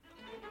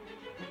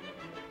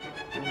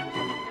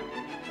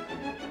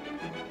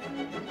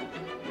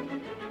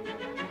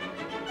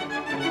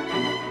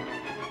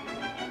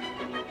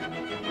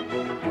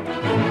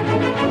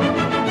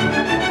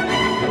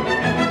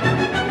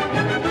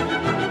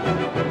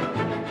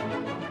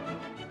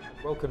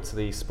welcome to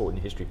the Sport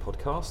and History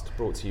podcast,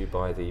 brought to you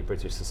by the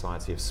British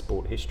Society of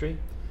Sport History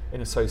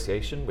in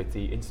association with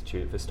the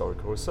Institute of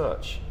Historical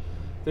Research.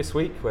 This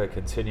week we're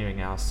continuing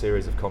our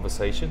series of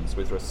conversations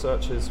with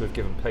researchers who have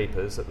given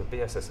papers at the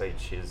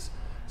BSSH's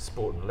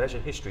Sport and Leisure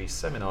History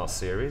Seminar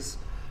Series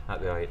at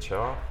the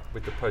IHR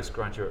with the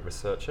postgraduate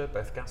researcher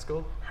Beth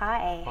Gaskell.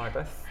 Hi. Hi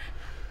Beth.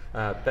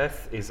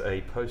 Beth is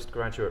a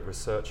postgraduate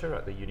researcher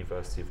at the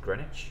University of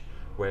Greenwich,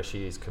 where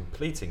she is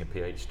completing a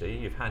PhD.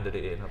 You've handed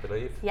it in, I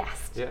believe.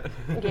 Yes. Yeah.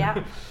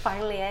 Yeah,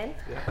 finally in.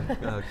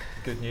 Yeah.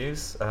 Good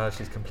news.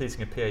 She's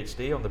completing a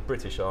PhD on the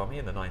British Army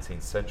in the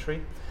 19th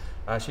century.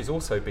 She's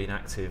also been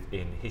active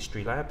in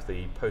History Lab,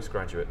 the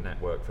postgraduate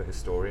network for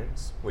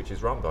historians, which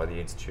is run by the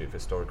Institute of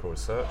Historical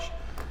Research,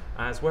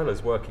 as well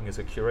as working as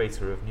a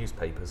curator of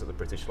newspapers at the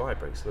British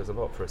Library. So there's a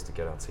lot for us to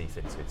get our teeth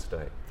into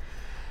today.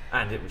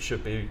 And it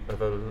should be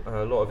of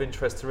a lot of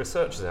interest to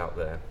researchers out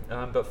there.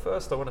 But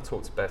first I want to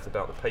talk to Beth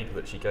about the paper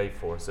that she gave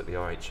for us at the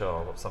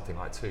IHR, something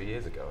like 2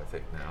 years ago, I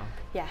think now.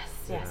 Yes,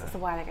 it's a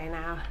while ago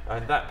now.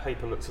 And that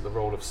paper looked at the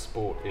role of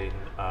sport in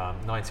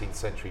 19th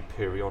century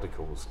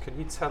periodicals. Can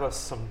you tell us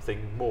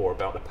something more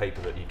about the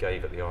paper that you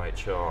gave at the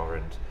IHR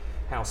and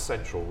how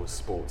central was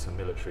sport to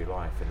military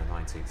life in the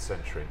 19th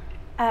century?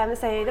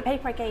 So the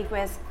paper I gave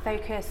was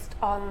focused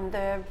on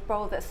the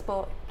role that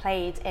sport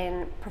played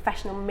in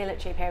professional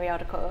military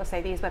periodicals.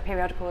 So these were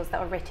periodicals that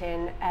were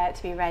written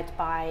to be read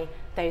by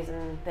those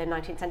in the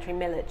 19th century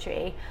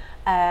military.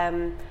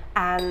 I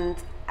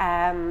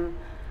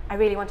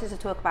really wanted to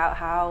talk about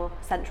how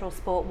central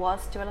sport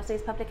was to a lot of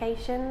these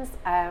publications.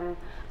 I'm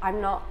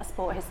not a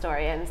sport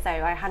historian, so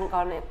I hadn't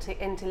gone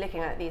into looking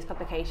at these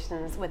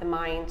publications with a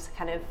mind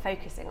kind of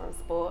focusing on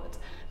sport,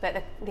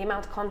 but the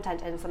amount of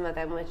content in some of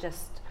them was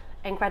just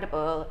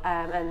incredible,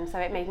 and so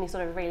it made me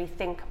sort of really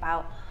think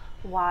about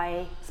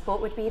why sport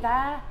would be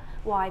there,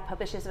 why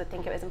publishers would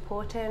think it was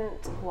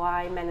important,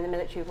 why men in the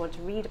military would want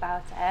to read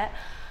about it,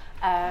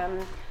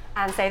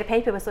 and so the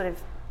paper was sort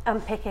of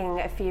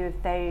unpicking a few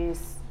of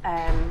those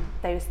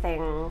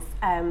things.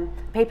 The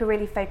paper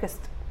really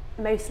focused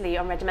mostly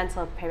on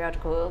regimental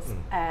periodicals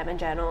and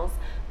journals,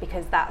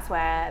 because that's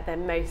where the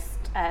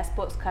most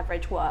sports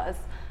coverage was,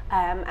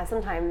 and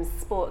sometimes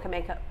sport can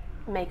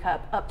make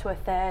up to a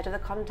third of the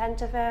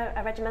content of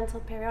a regimental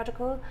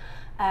periodical.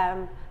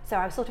 So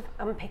I was sort of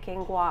unpicking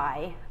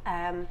why,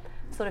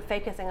 sort of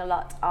focusing a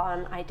lot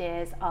on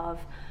ideas of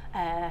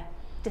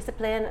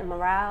discipline and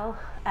morale,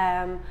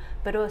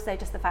 but also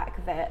just the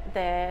fact that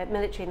the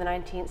military in the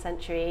 19th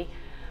century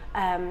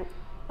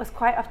was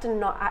quite often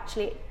not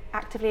actually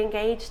actively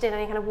engaged in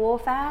any kind of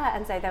warfare,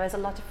 and so there was a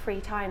lot of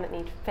free time that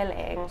needed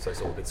filling. So it's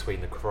all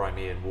between the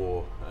Crimean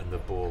War and the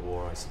Boer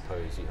War, I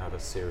suppose. You have a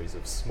series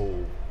of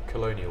small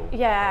colonial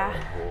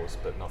wars,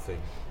 but nothing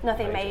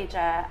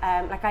major.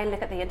 Like I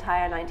look at the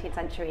entire 19th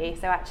century,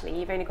 so actually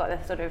you've only got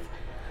the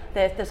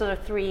sort of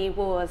three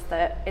wars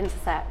that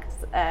intersect,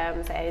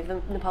 say the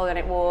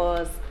Napoleonic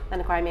Wars, then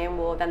the Crimean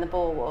War, then the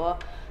Boer War,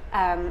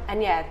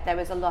 and there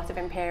was a lot of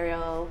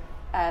imperial,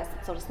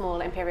 sort of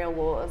small imperial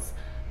wars,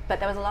 but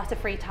there was a lot of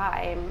free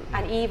time,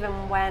 and even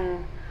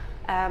when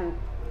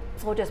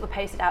soldiers were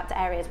posted out to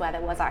areas where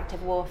there was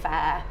active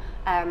warfare,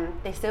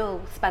 they still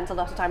spent a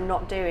lot of time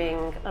not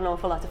doing an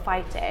awful lot of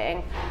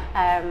fighting,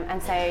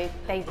 and so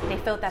they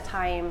filled their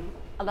time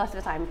a lot of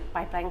the time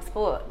by playing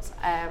sports.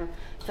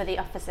 For the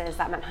officers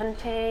that meant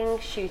hunting,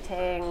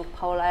 shooting,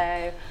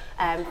 polo.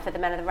 For the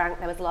men of the rank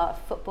there was a lot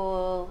of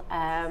football,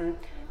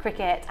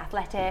 cricket,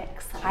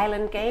 athletics,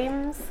 Highland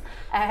games,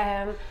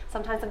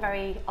 sometimes some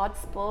very odd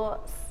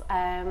sports.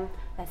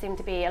 There seemed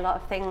to be a lot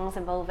of things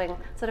involving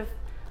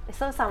they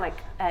sort of sound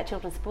like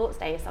children's sports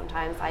days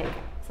sometimes, like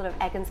sort of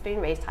egg and spoon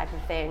race type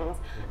of things.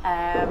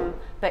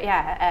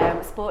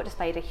 But sport just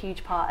played a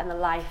huge part in the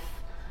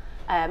life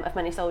of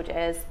many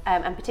soldiers,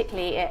 and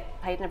particularly it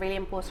played a really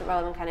important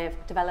role in kind of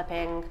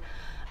developing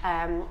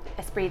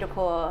esprit de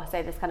corps,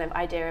 so this kind of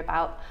idea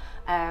about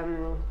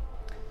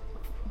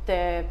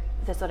the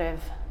sort of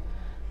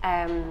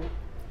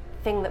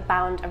thing that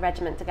bound a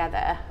regiment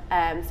together.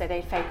 So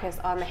they focus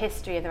on the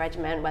history of the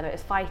regiment, whether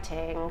it's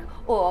fighting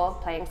or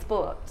playing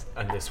sport.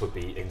 And this would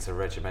be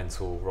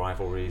inter-regimental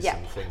rivalries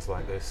and things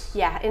like this?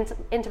 Yeah,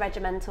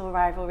 inter-regimental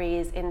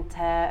rivalries,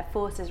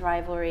 inter-forces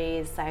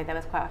rivalries, so there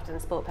was quite often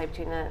sport played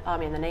between the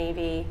Army and the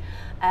Navy,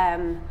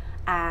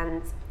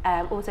 and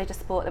also just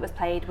sport that was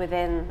played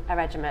within a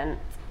regiment,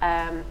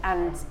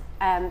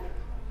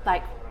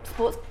 like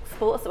sports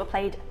that were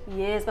played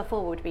years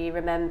before would be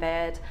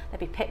remembered. There'd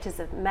be pictures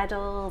of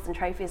medals and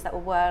trophies that were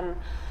won,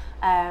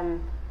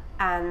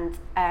 and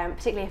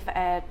particularly if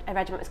a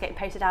regiment was getting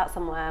posted out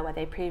somewhere where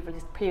they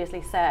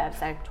previously served,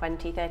 so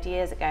 20, 30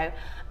 years ago,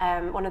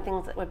 one of the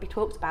things that would be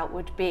talked about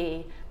would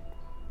be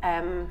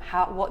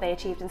what they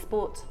achieved in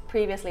sport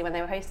previously when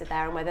they were hosted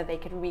there, and whether they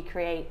could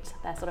recreate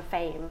their sort of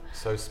fame.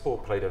 So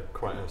sport played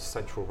quite a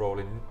central role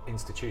in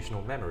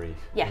institutional memory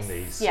Yes, in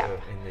these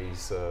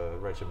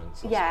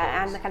regiments. I Yeah,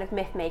 suppose. and the kind of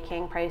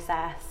myth-making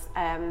process.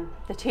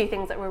 The two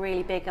things that were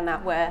really big in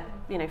that were,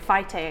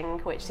 fighting,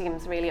 which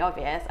seems really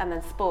obvious, and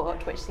then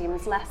sport, which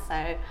seems less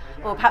so.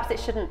 Or perhaps it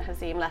shouldn't have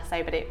seemed less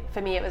so, but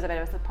for me it was a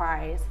bit of a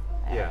surprise.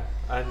 Yeah,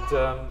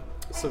 and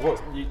so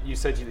what you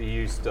said you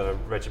used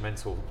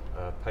regimental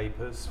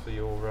papers for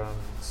your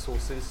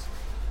sources.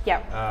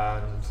 Yeah.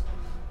 And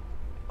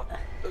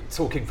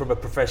talking from a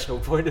professional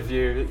point of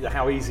view,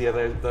 how easy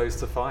are those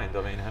to find?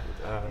 I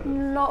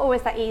mean, not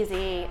always that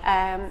easy.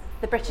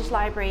 The British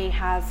Library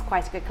has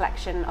quite a good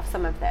collection of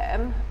some of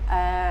them.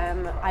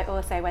 I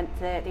also went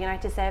to the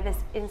United Service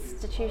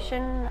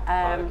Institution,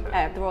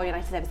 the Royal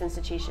United Service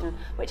Institution,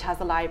 which has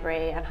a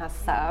library and has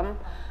some.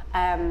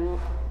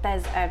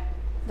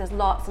 There's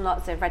lots and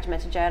lots of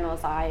regimental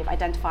journals I've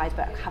identified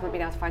but haven't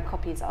been able to find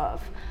copies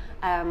of.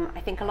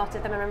 I think a lot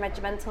of them are in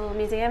regimental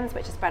museums,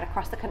 which are spread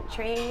across the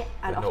country.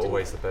 And not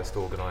always the best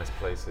organised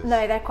places.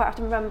 No, they're quite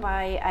often run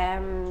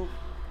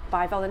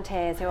by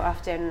volunteers who are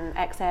often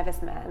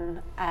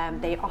ex-servicemen.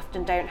 They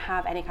often don't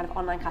have any kind of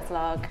online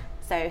catalogue,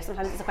 so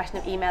sometimes it's a question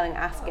of emailing and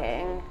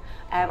asking.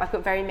 I've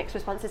got very mixed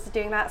responses to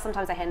doing that.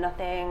 Sometimes I hear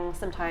nothing,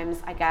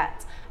 sometimes I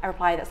get a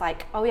reply that's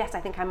like, oh yes,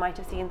 I think I might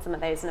have seen some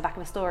of those in the back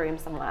of a storeroom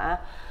somewhere.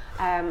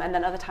 And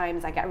then other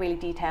times I get a really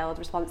detailed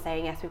response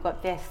saying, yes, we've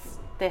got this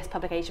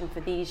publication for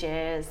these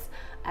years,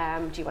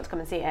 do you want to come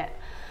and see it?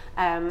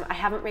 I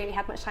haven't really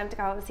had much time to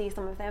go out and see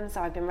some of them,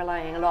 so I've been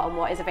relying a lot on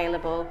what is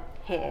available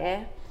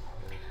here,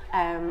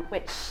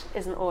 which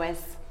isn't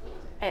always...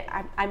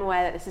 I'm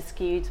aware that this has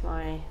skewed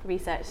my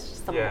research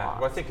somewhat. Yeah,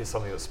 well, I think it's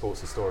something that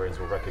sports historians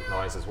will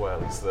recognise as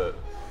well, is that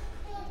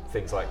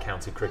things like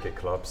county cricket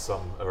clubs,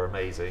 some are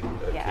amazing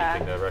at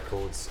keeping their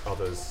records,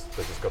 others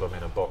they've just got them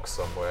in a box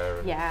somewhere.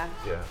 And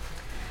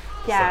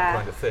it's that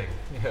kind of thing.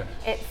 Yeah.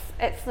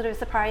 It's sort of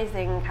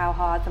surprising how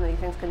hard some of these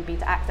things can be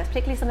to access,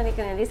 particularly some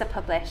of these are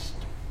published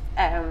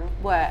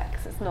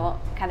works. It's not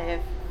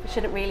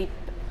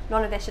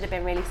none of this should have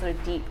been really sort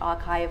of deep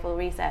archival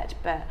research,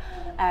 but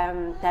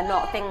they're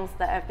not things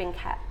that have been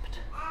kept,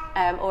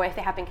 or if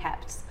they have been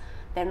kept,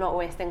 they're not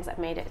always things that have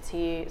made it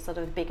to sort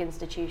of big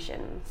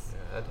institutions.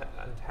 Yeah,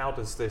 and how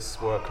does this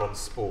work on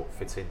sport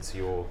fit into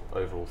your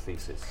overall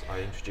thesis? I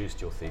introduced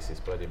your thesis,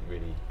 but I didn't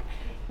really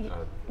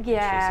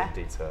introduce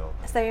in detail.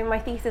 So my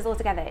thesis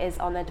altogether is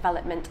on the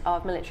development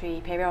of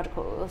military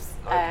periodicals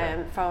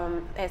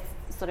from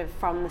the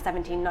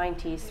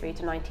 1790s through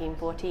to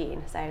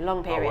 1914, so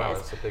long period. Oh wow,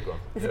 that's a big one.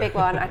 It's a big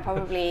one. I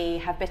probably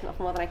have bitten off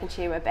more than I can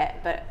chew a bit,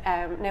 but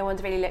no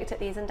one's really looked at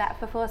these in depth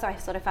before, so I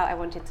sort of felt I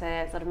wanted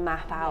to sort of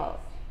map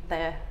out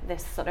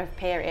this sort of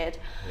period.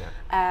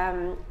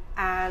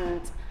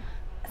 And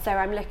so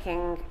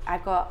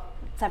I've got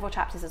several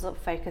chapters that sort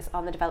of focus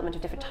on the development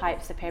of different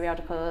types of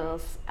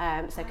periodicals,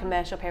 so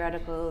commercial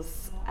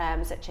periodicals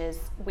such as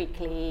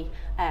weekly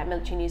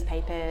military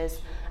newspapers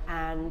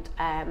and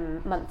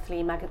monthly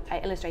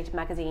illustrated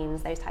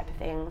magazines, those type of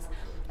things.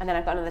 And then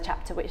I've got another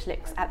chapter which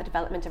looks at the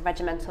development of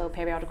regimental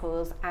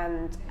periodicals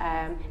and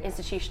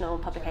institutional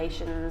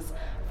publications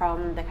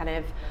from the kind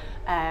of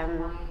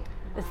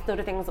the sort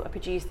of things that were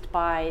produced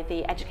by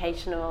the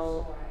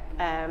educational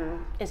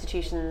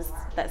institutions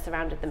that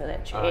surrounded the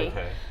military.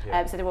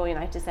 So the Royal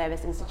United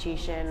Service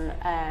Institution,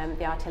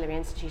 the Artillery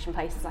Institution,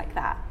 places like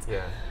that.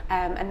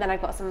 And then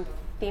I've got some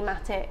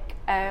thematic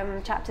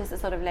chapters that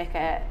sort of look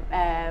at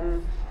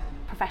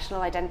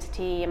professional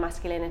identity and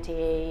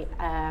masculinity,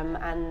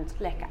 and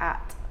look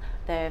at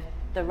the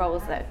different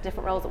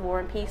roles that war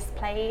and peace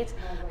played.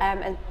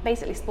 And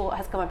basically sport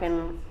has come up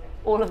in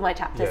all of my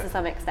chapters to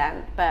some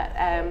extent, but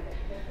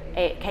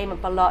it came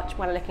up a lot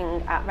when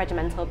looking at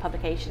regimental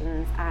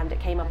publications, and it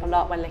came up a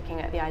lot when looking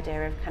at the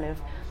idea of kind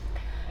of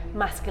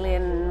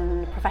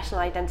masculine professional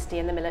identity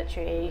in the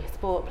military.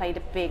 Sport played a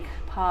big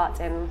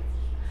part in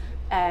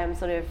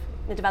sort of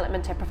the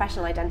development of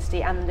professional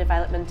identity and the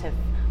development of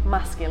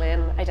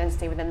masculine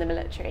identity within the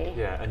military.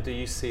 Yeah, and do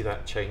you see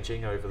that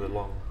changing over the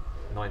long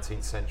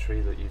 19th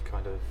century that you've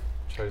kind of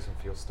chosen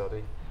for your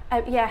study?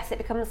 Yes, it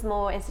becomes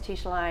more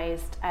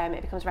institutionalised,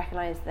 it becomes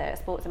recognised that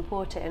sport's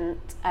important,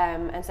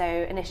 and so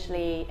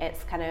initially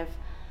it's kind of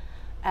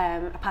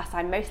a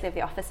pastime mostly of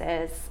the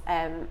officers.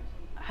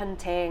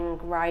 Hunting,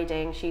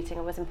 riding,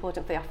 shooting was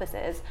important for the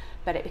officers,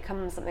 but it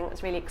becomes something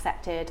that's really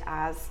accepted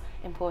as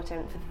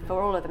important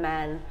for all of the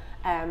men,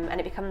 and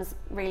it becomes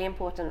really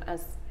important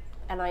as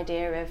an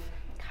idea of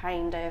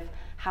kind of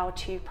how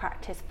to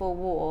practice for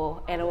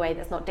war in a way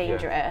that's not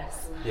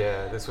dangerous.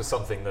 Yeah, this was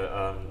something that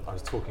I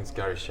was talking to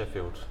Gary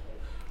Sheffield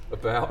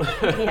about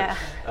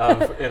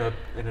in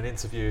an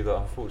interview that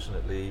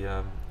unfortunately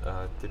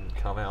didn't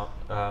come out.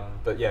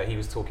 But yeah, he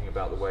was talking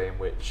about the way in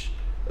which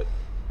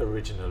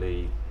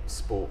originally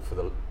sport for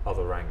the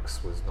other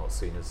ranks was not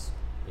seen as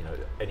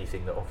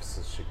anything that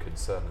officers should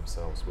concern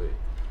themselves with.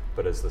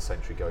 but as the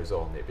century goes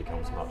on, it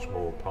becomes much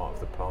more part of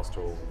the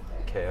pastoral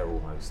care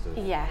almost of,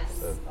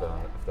 Yes. of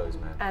those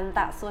men. And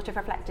that's sort of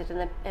reflected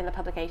in the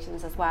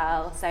publications as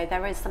well. So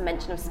there is some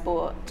mention of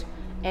sport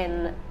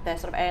in the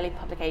sort of early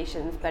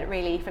publications, but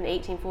really from the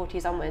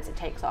 1840s onwards it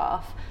takes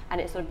off,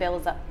 and it sort of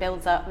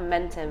builds up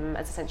momentum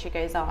as the century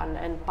goes on,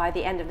 and by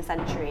the end of the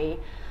century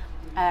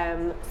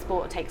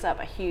sport takes up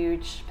a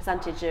huge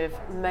percentage of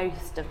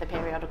most of the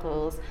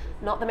periodicals,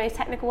 not the most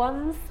technical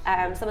ones.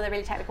 Some of the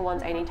really technical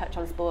ones only touch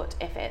on sport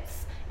if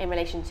it's in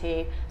relation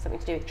to something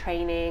to do with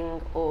training,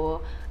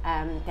 or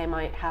they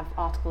might have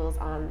articles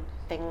on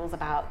things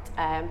about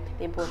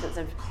the importance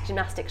of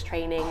gymnastics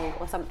training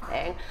or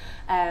something.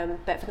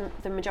 But for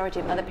the majority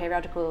of other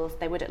periodicals,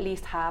 they would at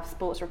least have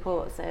sports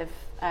reports of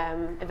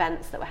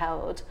events that were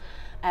held.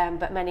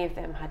 But many of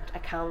them had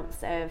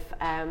accounts of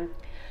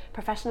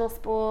professional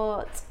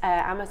sport,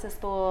 amateur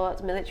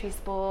sport, military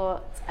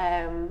sport,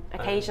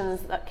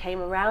 occasions that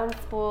came around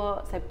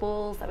sport, so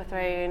balls that were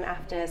thrown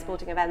after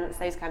sporting events,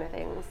 those kind of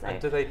things. So. And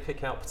do they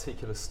pick out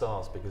particular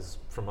stars? Because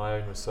from my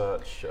own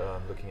research,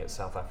 looking at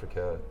South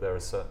Africa, there are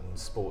certain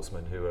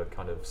sportsmen who are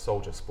kind of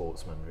soldier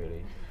sportsmen,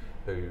 really,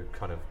 who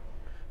kind of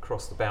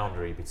cross the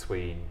boundary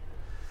between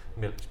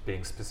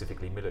being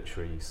specifically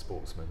military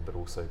sportsmen, but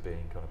also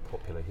being kind of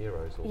popular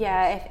heroes. Almost.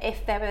 Yeah,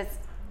 if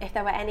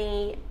there were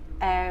any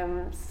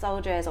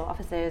soldiers or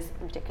officers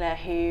in particular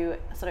who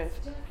sort of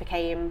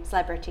became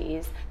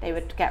celebrities, they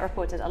would get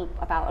reported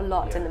about a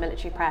lot in the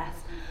military press.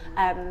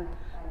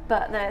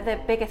 But the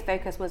biggest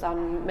focus was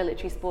on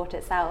military sport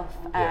itself,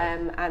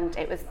 and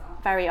it was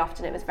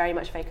very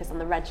much focused on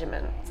the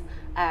regiment,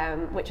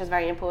 which was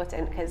very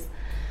important because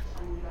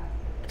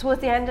towards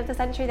the end of the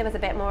century there was a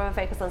bit more of a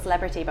focus on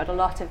celebrity, but a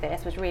lot of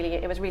this was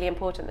really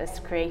important. This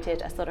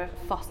created a sort of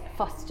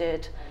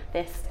fostered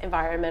this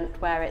environment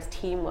where it's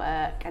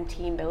teamwork and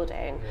team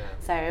building.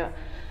 So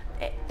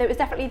it was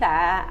definitely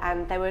there,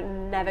 and they were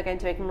never going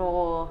to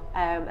ignore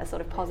a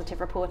sort of positive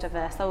report of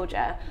a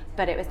soldier,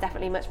 but it was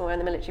definitely much more in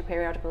the military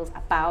periodicals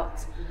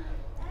about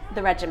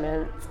the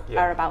regiment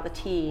or about the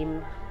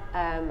team.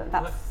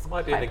 That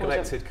might be a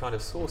neglected kind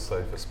of source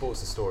though for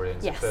sports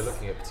historians. If they're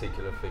looking at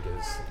particular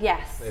figures,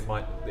 it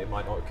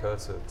might not occur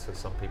to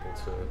some people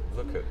to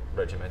look at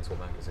regimental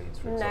magazines,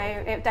 for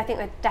example. I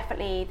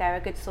think they're a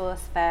good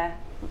source for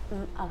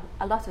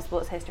a lot of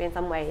sports history in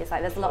some ways.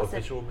 Like there's lots of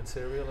visual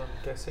material,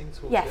 I'm guessing,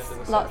 towards the end of the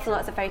century. lots and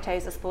lots of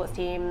photos of sports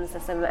teams.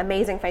 There's some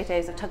amazing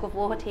photos of tug of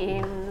war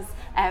teams,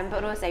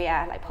 but also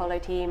like polo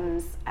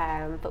teams,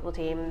 football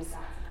teams,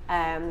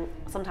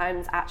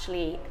 sometimes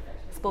actually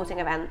sporting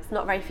events,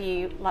 not very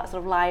few sort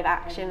of live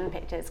action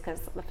pictures because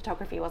the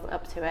photography wasn't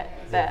up to it,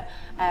 but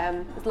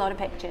there's a lot of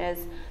pictures.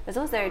 There's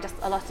also just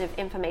a lot of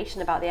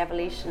information about the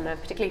evolution of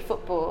particularly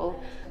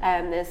football.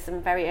 There's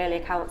some very early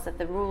accounts of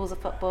the rules of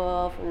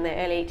football from the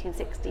early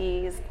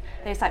 1860s,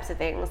 those types of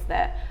things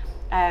that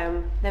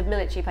the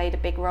military played a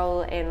big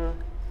role in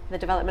the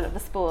development of the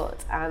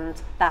sport,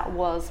 and that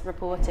was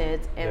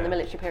reported in the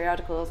military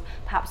periodicals,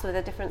 perhaps with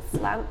a different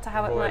slant to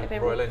how it might have been.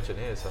 Royal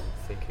Engineers, I'm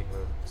thinking,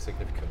 were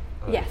significant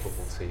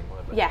football team,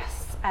 weren't they?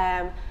 Yes,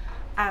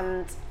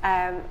 and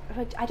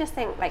I just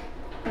think like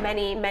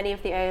many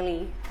of the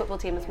early football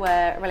teams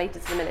were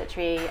related to the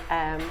military,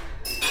 and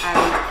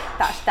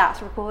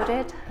that's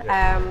recorded.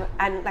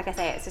 And like I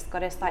say, it's just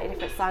got a slightly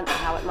different slant to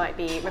how it might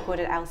be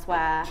recorded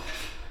elsewhere.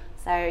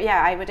 So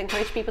I would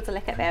encourage people to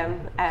look at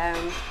them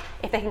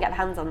if they can get their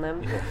hands on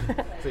them.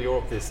 So you're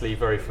obviously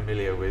very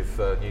familiar with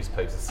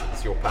newspapers.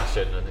 It's your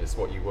passion and it's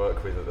what you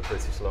work with at the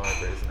British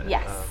Library, isn't it?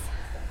 Yes.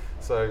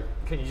 So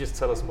can you just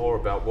tell us more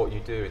about what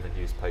you do in the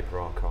newspaper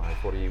archive?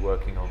 What are you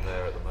working on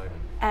there at the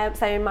moment?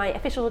 So my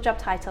official job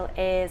title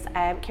is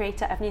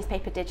Curator of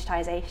Newspaper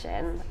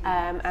Digitisation,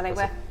 and I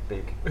work.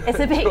 Big. It's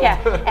a big,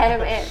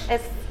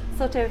 it's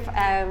sort of.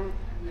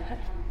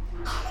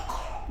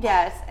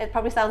 It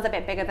probably sounds a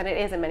bit bigger than it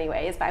is in many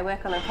ways, but I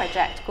work on a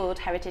project called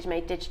Heritage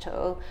Made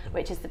Digital,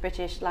 which is the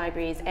British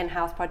Library's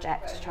in-house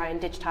project to try and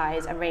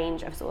digitise a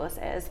range of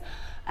sources.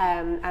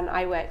 And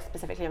I work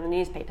specifically on the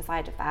newspaper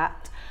side of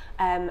that.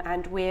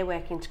 And we're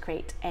working to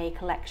create a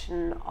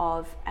collection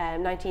of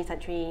 19th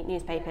century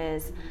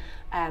newspapers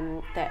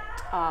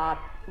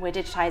we're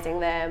digitising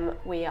them,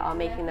 we are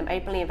making them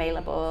openly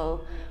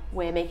available,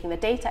 we're making the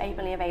data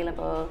openly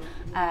available,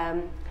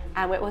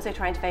 and we're also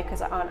trying to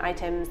focus on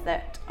items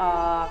that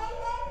are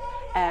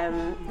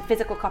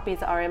physical copies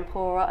that are in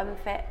poor or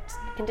unfit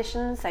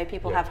conditions, so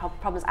people have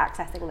problems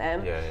accessing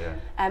them.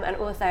 And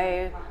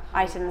also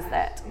items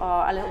that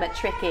are a little bit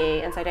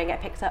tricky and so don't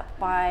get picked up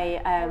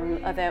by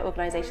other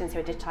organisations who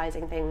are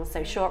digitising things,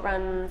 so short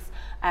runs,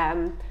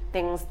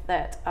 things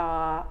that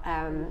are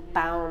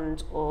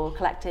bound or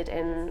collected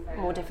in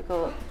more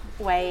difficult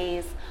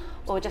ways,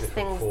 or just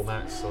different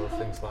formats or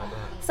things like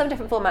that. Some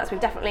different formats. We've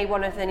definitely,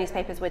 one of the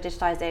newspapers we're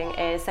digitising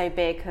is so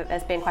big that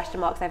there's been question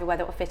marks over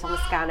whether it will fit on the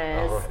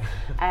scanners.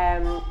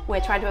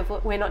 We're trying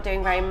to we're not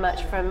doing very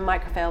much from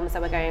microfilm,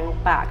 so we're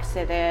going back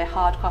to the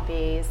hard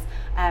copies,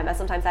 and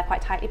sometimes they're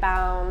quite tightly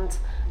bound.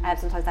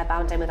 Sometimes they're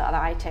bound in with other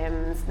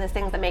items. There's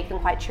things that make them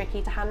quite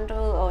tricky to handle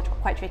or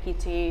quite tricky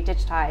to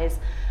digitise.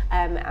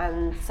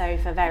 And so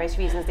for various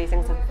reasons these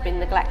things have been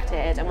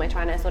neglected, and we're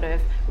trying to sort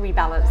of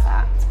rebalance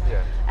that.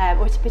 Yeah.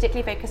 We're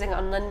particularly focusing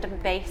on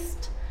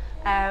London-based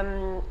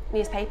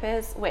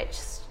newspapers, which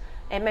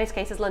in most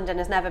cases London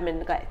has never been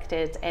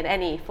neglected in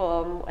any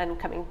form when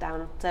coming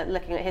down to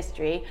looking at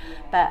history,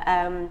 but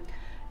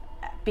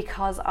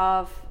because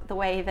of the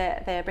way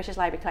that the British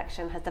Library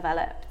collection has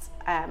developed,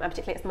 and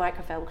particularly its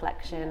microfilm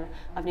collection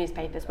of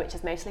newspapers, which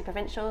is mostly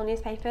provincial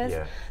newspapers.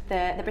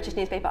 Yeah. The British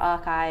Newspaper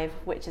Archive,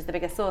 which is the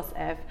biggest source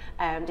of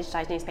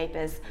digitised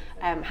newspapers,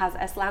 has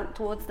a slant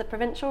towards the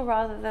provincial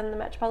rather than the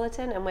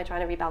metropolitan, and we're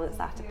trying to rebalance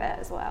that a bit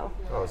as well.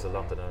 Oh, as a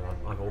Londoner,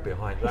 I'm all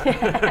behind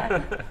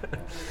that.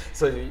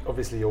 So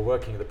obviously you're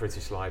working at the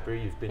British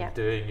Library, you've been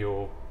doing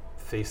your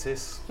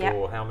thesis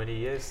for how many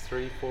years?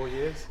 3, 4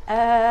 years?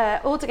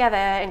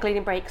 Altogether,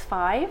 including breaks,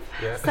 5.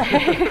 Yeah.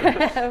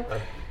 So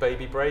a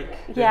baby break?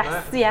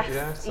 Yes.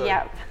 Yeah, so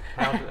Yep.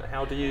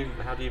 How do you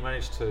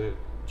manage to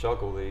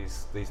juggle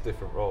these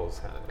different roles?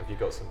 Have you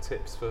got some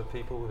tips for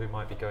people who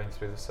might be going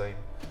through the same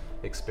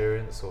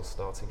experience or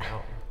starting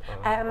out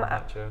on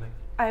that journey?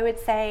 I would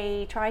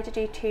say try to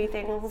do 2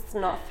 things,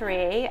 not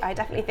 3. I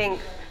definitely think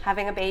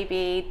having a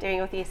baby, doing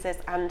your thesis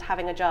and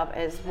having a job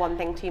is one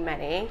thing too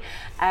many.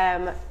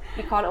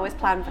 You can't always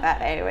plan for that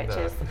though, which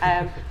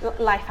is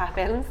life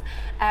happens.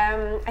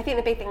 I think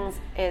the big thing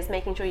is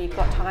making sure you've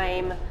got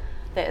time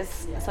that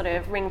is sort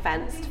of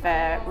ring-fenced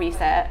for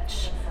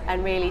research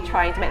and really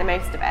trying to make the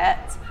most of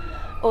it.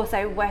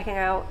 Also, working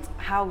out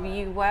how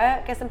you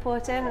work is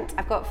important.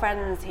 I've got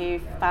friends who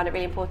found it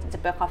really important to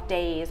book off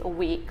days or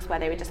weeks where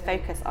they would just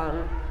focus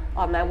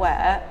on their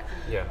work.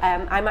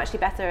 Yeah. I'm actually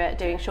better at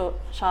doing short,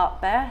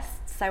 sharp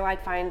bursts, so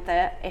I'd find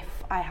that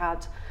if I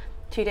had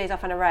 2 days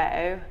off in a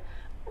row,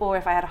 or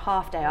if I had a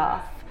half day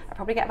off, I'd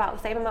probably get about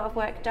the same amount of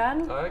work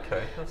done. Oh,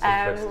 okay, that's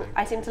interesting.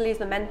 I seem to lose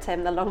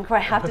momentum the longer I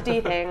have to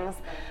do things.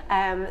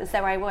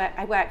 So I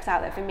worked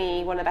out that for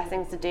me, one of the best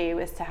things to do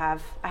was I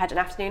had an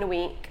afternoon a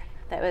week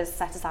that was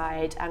set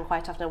aside, and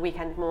quite often a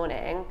weekend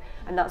morning,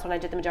 and that's when I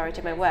did the majority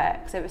of my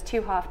work. So it was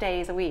 2 half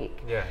days a week.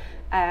 Yeah.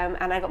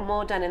 And I got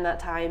more done in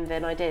that time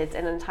than I did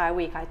in an entire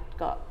week I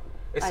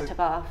took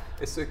off.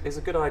 It's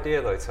a good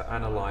idea though to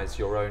analyse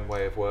your own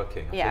way of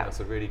working. I think that's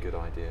a really good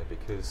idea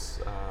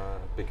because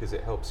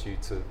it helps you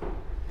to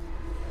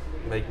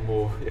make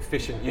more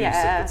efficient use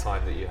of the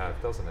time that you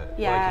have, doesn't it?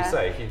 Yeah. Like you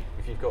say,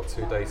 if you've got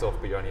 2 days off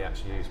but you only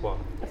actually use half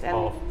of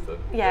them,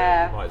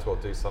 then you might as well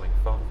do something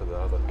fun for the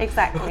other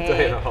exactly.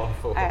 day and a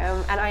half.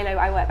 And I know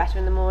I work better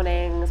in the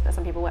mornings, but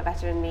some people work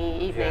better in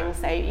the evenings,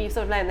 so you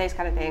sort of learn those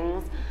kind of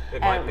things. It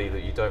might be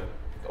that you don't,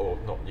 or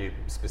not you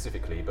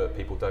specifically, but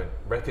people don't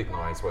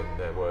recognise when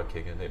they're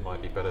working, and it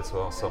might be better to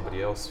ask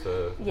somebody else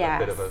for a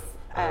bit of a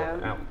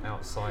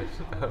outside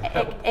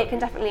help. It can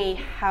definitely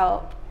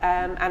help,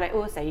 and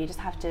you just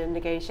have to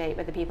negotiate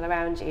with the people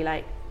around you.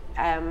 Like,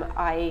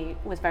 I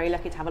was very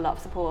lucky to have a lot of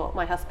support.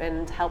 My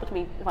husband helped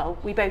me. Well,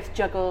 we both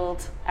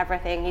juggled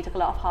everything. He took a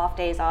lot of half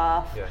days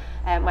off.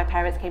 Yeah. My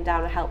parents came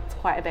down and helped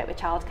quite a bit with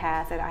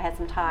childcare, so that I had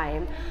some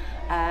time.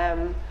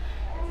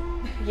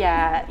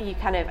 You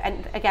kind of,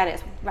 and again,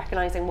 it's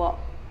recognising what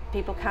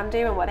people can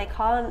do and what they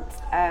can't.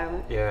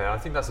 I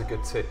think that's a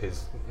good tip,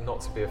 is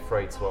not to be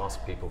afraid to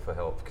ask people for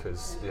help,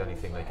 because the only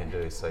thing they can do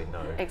is say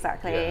no.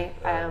 Exactly.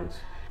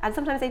 And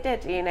sometimes they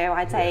did,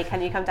 I'd say,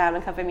 can you come down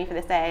and cover me for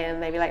this day?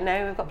 And they'd be like,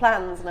 no, we've got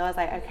plans. And I was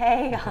like,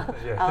 okay,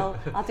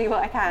 I'll do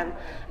what I can.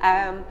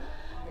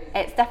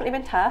 It's definitely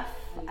been tough.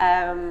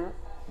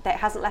 It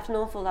hasn't left an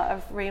awful lot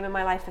of room in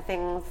my life for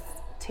things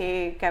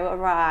to go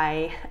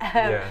awry.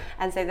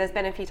 And so there's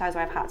been a few times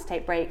where I've had to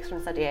take breaks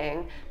from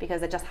studying because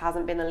there just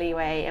hasn't been the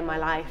leeway in my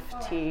life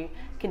to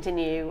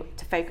continue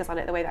to focus on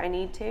it the way that I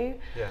need to.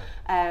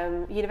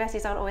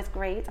 Universities aren't always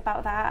great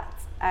about that.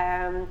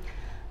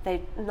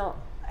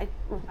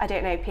 I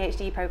don't know,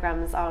 PhD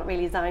programs aren't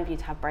really designed for you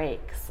to have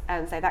breaks,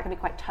 and so that can be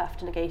quite tough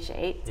to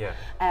negotiate.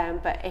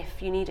 But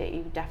if you need it,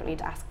 you definitely need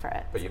to ask for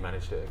it. But you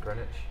managed it at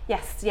Greenwich?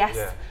 Yes.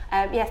 Yes,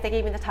 they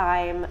gave me the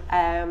time.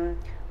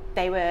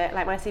 They were,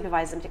 like, my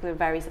supervisors in particular, were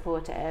very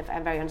supportive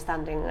and very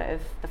understanding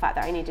of the fact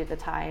that I needed the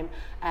time.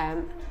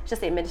 It's just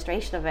the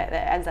administration of it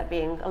that ends up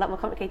being a lot more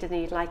complicated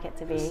than you'd like it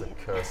to be. It's the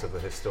curse of the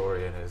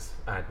historian is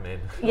admin.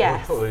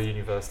 Yes. Or the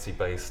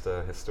university-based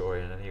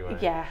historian anyway.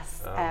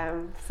 Yes.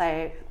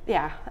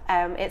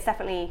 It's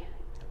definitely,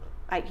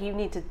 like, you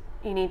need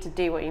to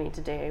do what you need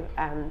to do,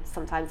 and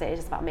sometimes it is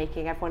just about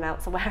making everyone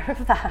else aware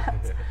of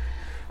that.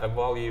 And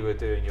while you were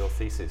doing your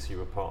thesis, you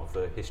were part of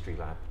the History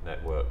Lab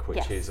network,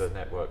 which is a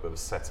network that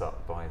was set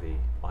up by the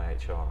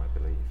IHR, I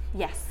believe.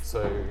 Yes.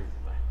 So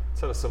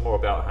tell us some more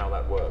about how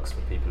that works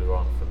for people who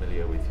aren't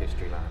familiar with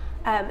History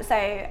Lab.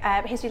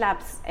 History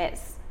Labs,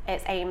 it's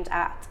aimed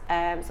at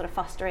sort of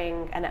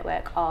fostering a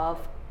network of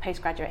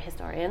postgraduate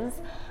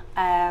historians.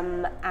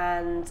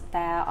 and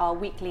there are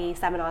weekly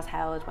seminars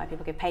held where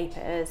people give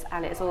papers,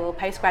 and it's all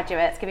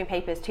postgraduates giving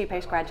papers to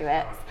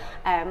postgraduates,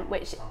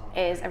 which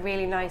is a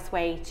really nice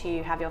way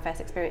to have your first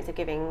experience of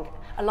giving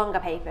a longer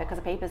paper, because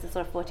the papers are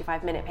sort of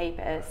 45-minute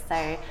papers,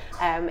 so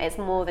it's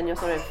more than your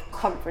sort of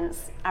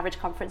average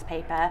conference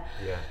paper.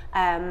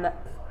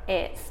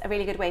 It's a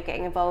really good way of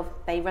getting involved.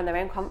 They run their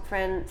own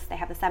conference, they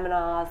have the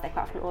seminars, they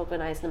quite often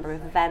organise a number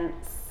of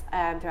events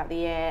throughout the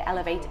year,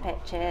 elevator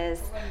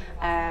pitches,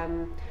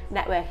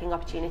 networking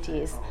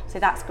opportunities, so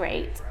that's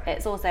great.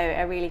 It's also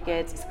a really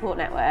good support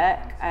network.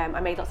 I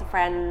made lots of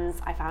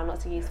friends, I found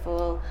lots of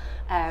useful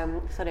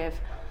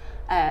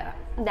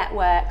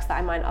networks that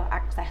I might not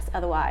have accessed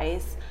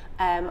otherwise.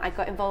 I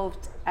got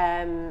involved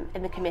in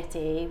the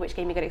committee, which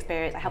gave me good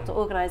experience. I helped to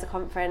organise a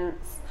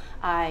conference,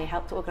 I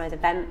helped to organise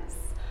events,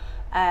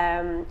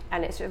 and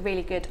it's a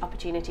really good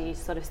opportunity to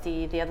sort of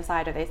see the other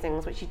side of those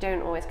things, which you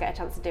don't always get a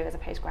chance to do as a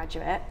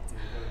postgraduate.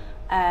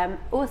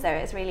 Also,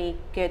 it's really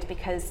good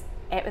because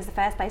it was the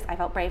first place I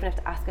felt brave enough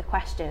to ask a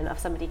question of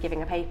somebody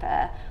giving a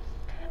paper.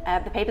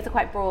 The papers are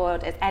quite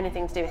broad, it's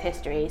anything to do with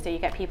history, so you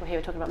get people who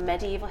are talking about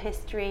medieval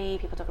history,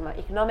 people talking about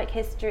economic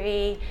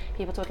history,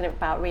 people talking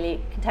about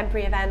really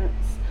contemporary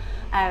events.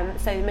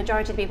 So the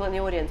majority of the people in the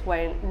audience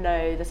won't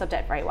know the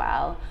subject very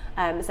well.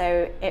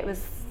 So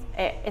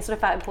it sort of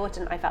felt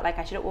important. I felt like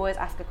I should always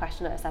ask a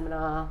question at a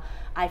seminar.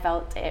 I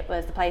felt it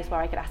was the place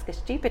where I could ask a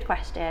stupid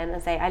question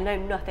and say, I know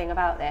nothing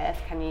about this,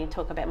 can you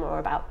talk a bit more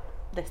about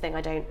this thing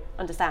I don't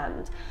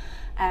understand?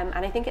 And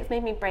I think it's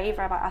made me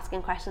braver about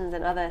asking questions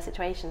in other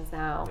situations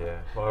now. Yeah,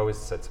 well, I always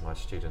said to my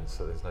students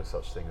that there's no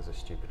such thing as a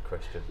stupid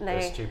question. No.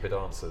 There's stupid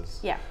answers.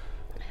 Yeah.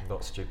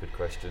 Not stupid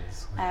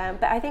questions.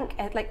 But I think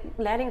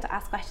learning to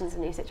ask questions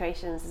in new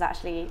situations is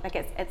actually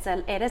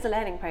it is a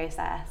learning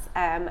process,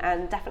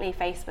 and definitely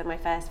faced with my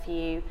first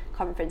few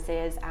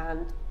conferences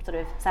and sort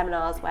of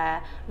seminars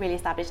where really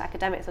established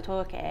academics were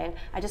talking,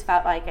 I just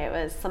felt like it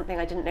was something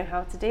I didn't know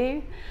how to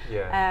do.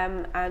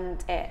 Yeah.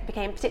 And it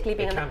became particularly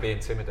being... It can be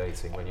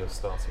intimidating when you're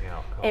starting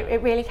out.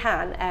 It really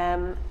can.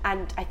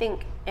 And I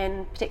think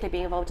in particularly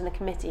being involved in the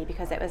committee,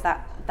 because it was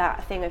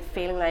that thing of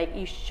feeling like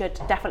you should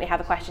definitely have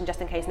a question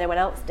just in case no one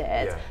else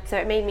did. Yeah. So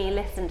it made me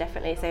listen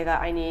differently so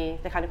that I knew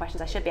the kind of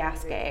questions I should be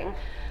asking.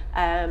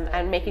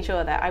 And making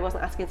sure that I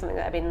wasn't asking something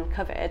that had been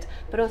covered,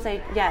 but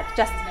also,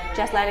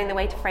 just learning the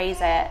way to phrase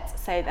it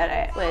so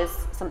that it was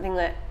something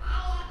that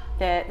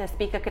the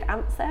speaker could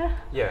answer.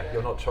 Yeah,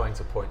 you're not trying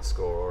to point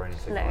score or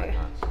anything No. like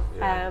that.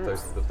 Yeah,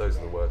 those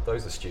are the words.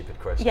 Those are stupid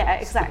questions. Yeah,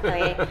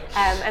 exactly.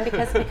 And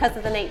because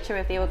of the nature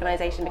of the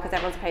organisation, because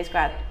everyone's a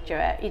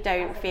postgraduate, you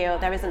don't feel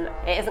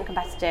it isn't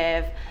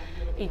competitive.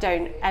 You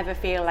don't ever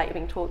feel like you're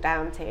being talked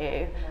down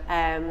to,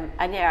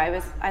 and yeah,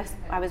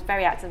 I was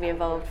very actively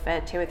involved for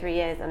 2 or 3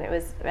 years, and it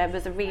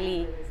was a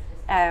really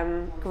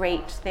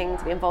great thing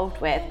to be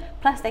involved with.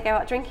 Plus, they go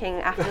out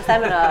drinking after the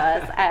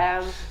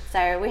seminars,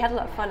 so we had a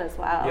lot of fun as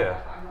well.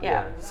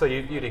 Yeah. So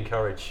you'd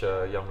encourage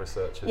young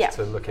researchers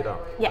to look it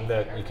up,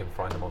 and you can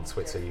find them on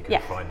Twitter. You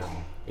can find them.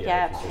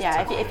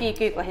 If you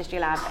Google History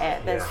Lab,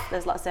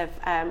 there's lots of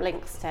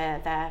links to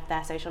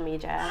their social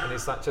media. And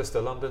is that just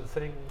a London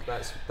thing?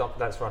 That's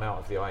run out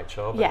of the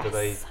IHR, but yes. do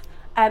they?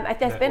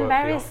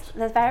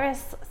 There's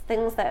various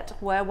things that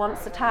were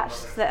once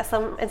attached that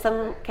in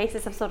some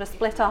cases have sort of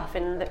split off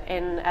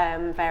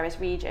in various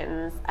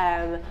regions,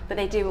 but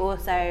they do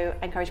also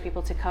encourage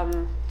people to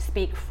come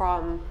speak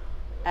from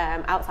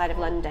outside of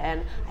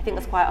London. I think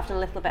there's quite often a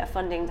little bit of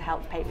funding to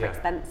help pay for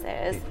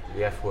expenses.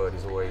 The F word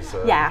is always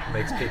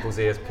makes people's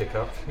ears pick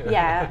up.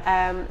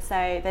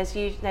 So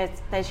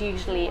there's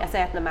usually a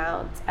certain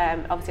amount.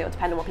 Obviously, it will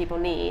depend on what people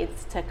need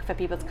for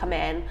people to come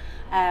in.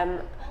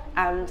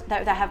 And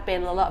there have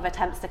been a lot of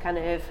attempts to kind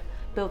of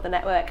build the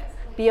network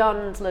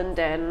beyond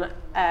London,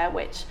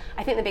 which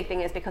I think the big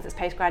thing is because it's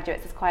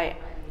postgraduates,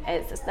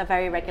 it's a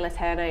very regular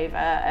turnover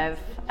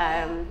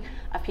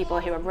of people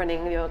who are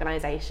running the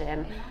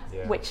organisation,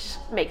 which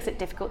makes it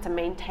difficult to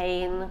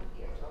maintain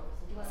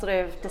sort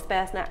of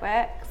dispersed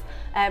networks.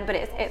 But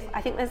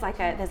I think there's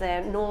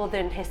a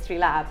Northern History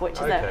Lab, which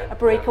is a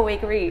breakaway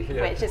group,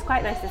 which is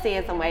quite nice to see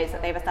in some ways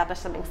that they've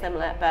established something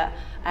similar. But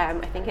I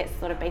think it's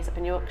sort of based up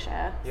in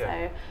Yorkshire.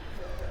 Yeah.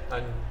 So.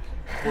 And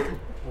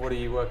what are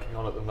you working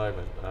on at the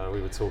moment?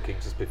 We were talking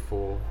just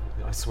before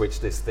I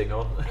switched this thing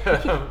on.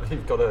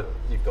 You've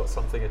got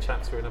something, a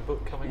chapter in a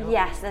book coming up?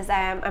 Yes,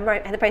 I'm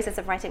in the process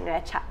of writing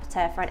a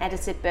chapter for an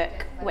edited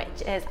book,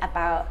 which is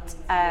about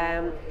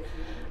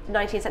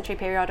 19th century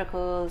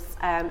periodicals,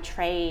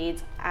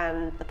 trade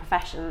and the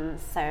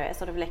professions. So it's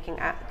sort of looking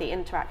at the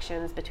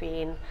interactions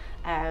between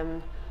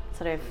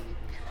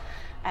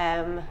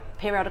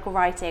periodical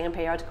writing and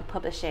periodical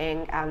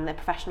publishing and the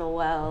professional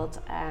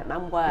world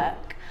and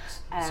work.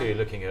 So you're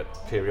looking at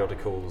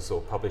periodicals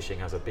or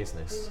publishing as a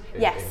business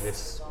in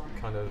this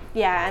kind of...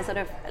 Yeah, and sort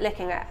of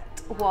looking at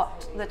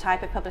what the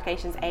type of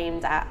publications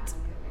aimed at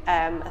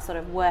a sort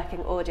of working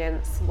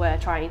audience were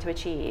trying to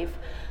achieve.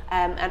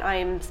 And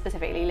I'm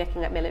specifically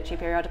looking at military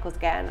periodicals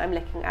again. I'm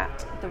looking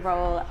at the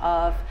role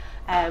of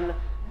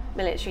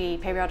military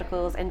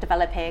periodicals in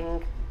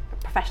developing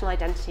professional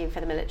identity for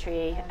the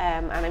military,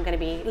 and I'm going to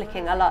be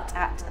looking a lot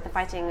at the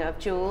fighting of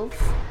duels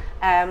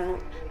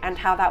and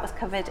how that was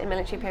covered in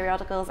military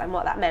periodicals and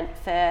what that meant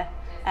for...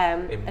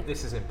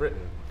 this is in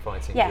Britain,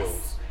 fighting yes,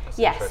 duels. That's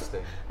yes,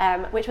 interesting.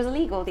 which was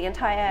illegal the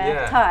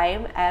entire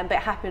time, but it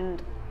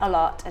happened a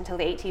lot until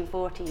the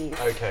 1840s.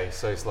 Okay,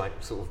 so it's like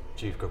sort of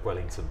Duke of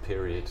Wellington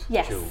period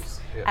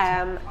duels.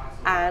 Yes.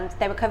 And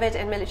they were covered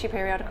in military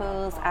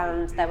periodicals,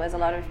 and there was a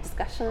lot of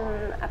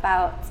discussion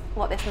about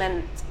what this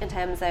meant in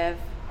terms of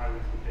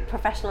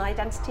professional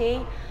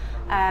identity,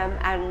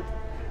 and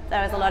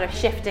there was a lot of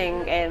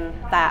shifting in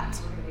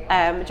that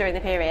during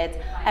the period.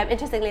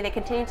 Interestingly, they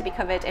continued to be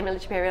covered in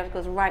military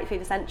periodicals right through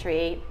the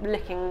century,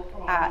 looking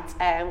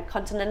at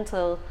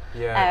continental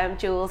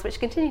duels, which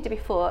continued to be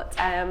fought.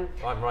 I'm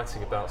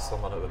writing about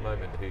someone at the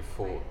moment who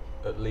fought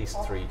at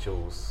least 3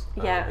 duels,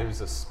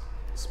 who's a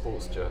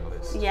sports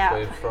journalist.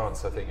 But in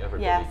France, I think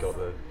everybody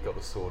got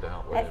the sword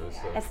out when it was...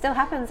 It still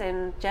happens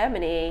in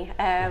Germany.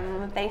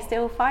 They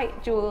still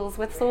fight duels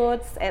with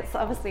swords. It's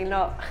obviously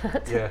not...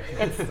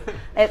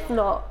 it's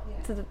not...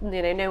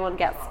 no one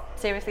gets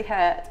seriously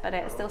hurt, but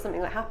it's still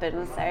something that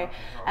happens. So,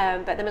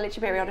 but the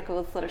military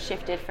periodicals sort of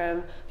shifted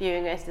from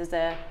viewing it as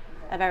a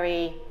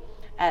very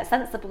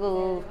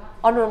sensible,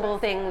 honourable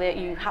thing that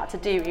you had to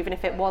do, even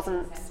if it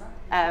wasn't,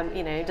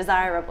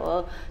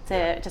 desirable,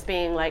 to just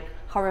being like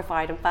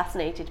horrified and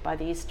fascinated by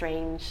these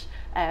strange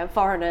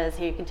foreigners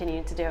who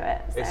continued to do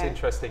it. So. It's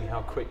interesting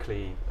how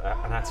quickly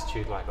an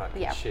attitude like that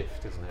can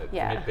shift, isn't it?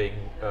 From it being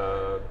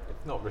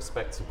not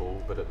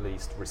respectable, but at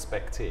least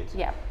respected.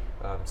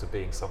 To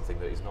being something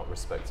that is not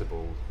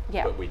respectable,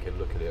 but we can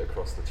look at it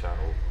across the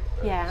channel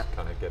and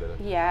kind of get it.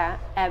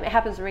 It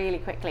happens really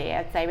quickly.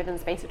 I'd say within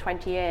the space of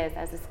 20 years,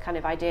 there's this kind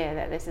of idea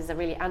that this is a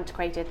really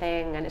antiquated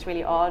thing, and it's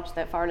really odd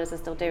that foreigners are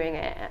still doing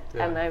it.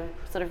 And I'm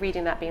sort of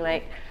reading that being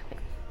like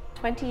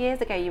 20 years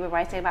ago you were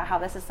writing about how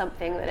this is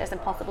something that is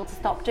impossible to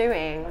stop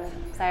doing.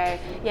 So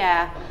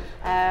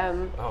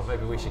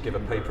maybe we should give a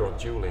paper on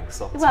dueling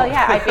sometime. Well,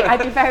 I'd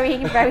be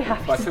very, very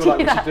happy I to feel do like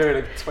we that. should do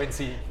it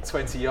at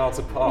 20 yards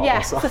apart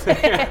or something.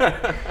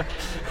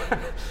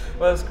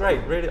 Well, that's great.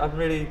 I'm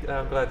really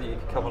glad that you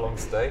could come along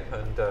today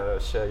and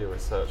share your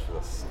research with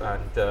us.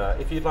 And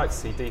if you'd like to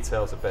see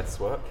details of Beth's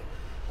work,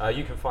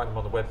 you can find them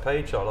on the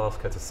webpage. I'll ask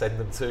her to send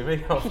them to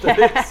me after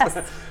this.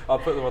 I'll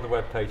put them on the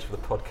webpage for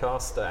the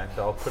podcast, and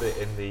I'll put it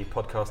in the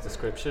podcast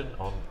description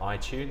on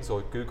iTunes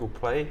or Google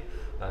Play.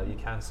 You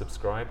can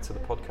subscribe to the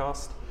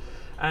podcast.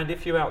 And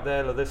if you out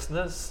there, the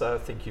listeners,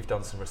 think you've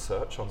done some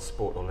research on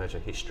sport or leisure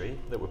history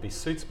that would be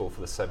suitable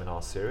for the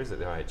seminar series at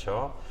the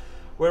IHR,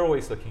 we're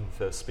always looking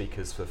for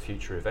speakers for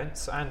future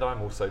events, and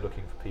I'm also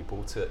looking for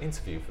people to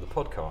interview for the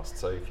podcast.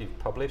 So if you've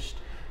published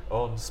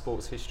on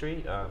sports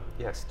history,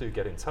 yes, do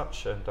get in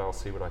touch and I'll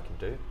see what I can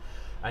do.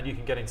 And you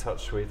can get in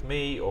touch with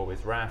me or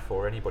with Raf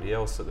or anybody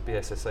else at the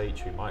BSSH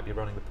who might be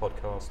running the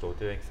podcast or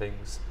doing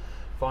things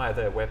via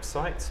their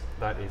website.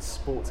 That is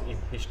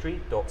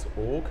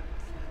sportinhistory.org,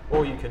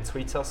 or you can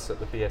tweet us at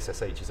the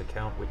BSSH's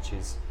account, which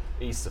is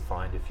easy to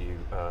find if you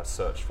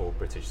search for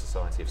British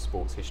Society of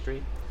Sports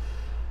History.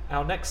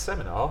 Our next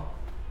seminar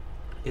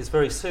is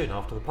very soon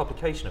after the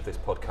publication of this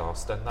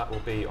podcast, and that will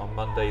be on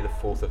Monday the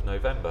 4th of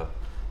November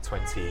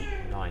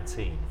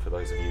 2019, for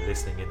those of you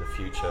listening in the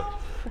future.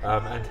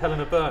 And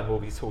Helena Byrne will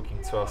be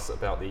talking to us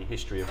about the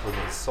history of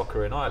women's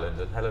soccer in Ireland.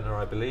 And Helena,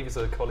 I believe, is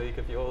a colleague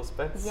of yours,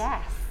 Beth?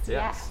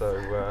 Yes.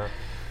 So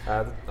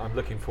I'm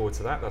looking forward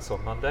to that. That's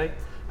on Monday.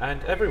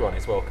 And everyone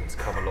is welcome to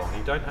come along.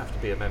 You don't have to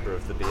be a member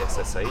of the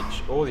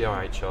BSSH or the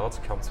IHR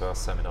to come to our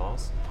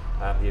seminars.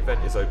 The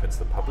event is open to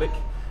the public,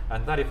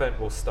 and that event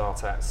will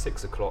start at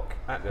 6 o'clock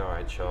at the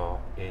IHR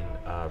in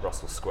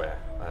Russell Square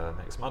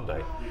next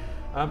Monday.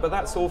 But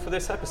that's all for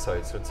this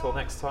episode, so until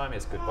next time,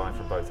 it's goodbye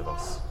from both of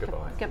us.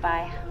 Goodbye.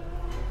 Goodbye.